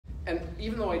And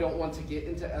even though I don't want to get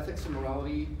into ethics and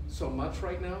morality so much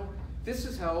right now, this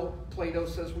is how Plato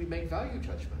says we make value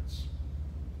judgments.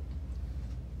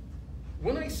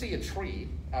 When I see a tree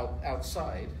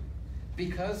outside,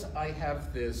 because I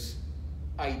have this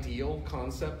ideal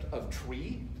concept of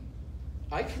tree,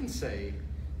 I can say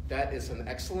that is an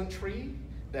excellent tree,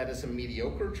 that is a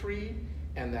mediocre tree,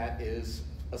 and that is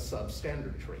a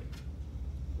substandard tree.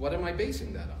 What am I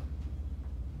basing that on?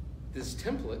 This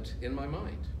template in my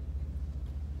mind.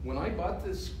 When I bought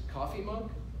this coffee mug,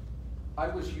 I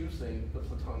was using the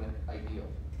Platonic ideal.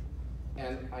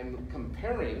 And I'm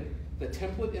comparing the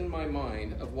template in my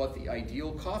mind of what the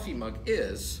ideal coffee mug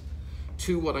is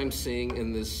to what I'm seeing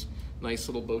in this nice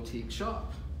little boutique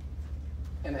shop.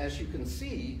 And as you can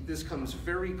see, this comes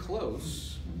very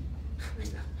close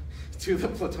to the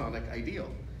Platonic ideal.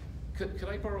 Could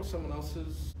I borrow someone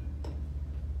else's?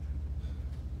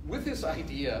 With this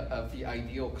idea of the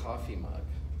ideal coffee mug,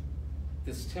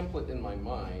 this template in my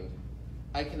mind,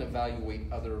 I can evaluate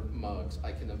other mugs,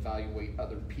 I can evaluate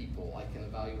other people, I can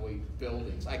evaluate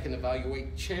buildings, I can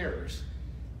evaluate chairs.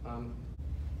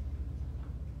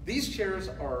 These chairs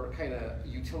are kind of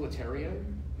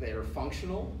utilitarian, they are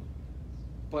functional,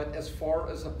 but as far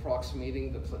as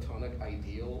approximating the Platonic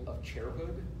ideal of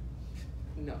chairhood,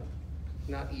 no,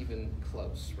 not even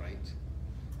close, right?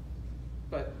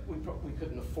 But we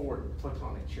couldn't afford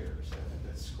Platonic chairs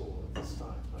at school at this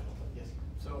time. I don't think. Yes.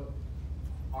 So,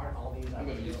 aren't all these I'm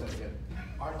going to use that again.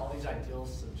 Aren't all these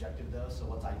ideals subjective though? So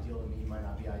what's ideal to me might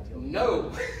not be ideal to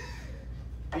No,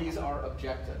 these are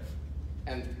objective,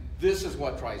 and this is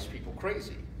what drives people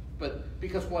crazy. But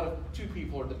because what if two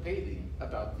people are debating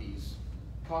about these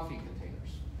coffee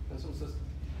containers, and someone says,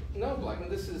 "No, Blackman,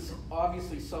 this is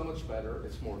obviously so much better.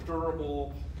 It's more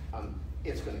durable.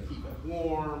 It's going to keep it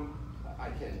warm. I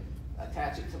can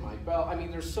attach it to my belt." I mean,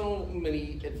 there's so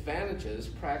many advantages,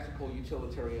 practical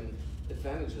utilitarian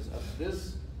advantages of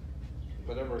this,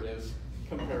 whatever it is,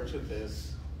 compared to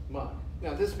this mug.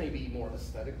 Now, this may be more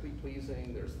aesthetically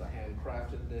pleasing. There's the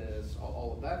handcraftedness,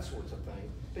 all of that sorts of thing.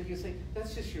 But you say,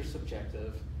 that's just your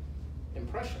subjective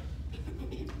impression.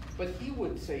 But he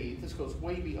would say this goes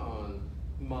way beyond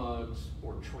mugs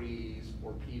or trees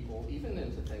or people, even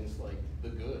into things like the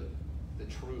good, the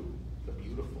true, the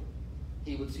beautiful.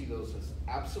 He would see those as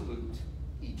absolute,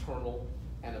 eternal,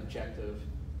 and objective,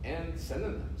 and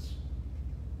synonyms.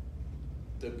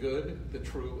 The good, the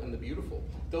true, and the beautiful.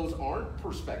 Those aren't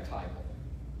perspectival.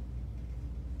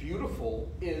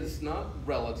 Beautiful is not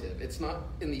relative. It's not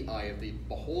in the eye of the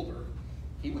beholder.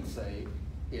 He would say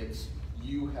it's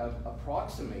you have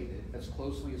approximated as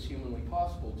closely as humanly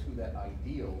possible to that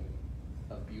ideal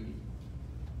of beauty.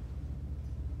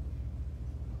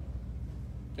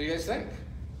 What do you guys think?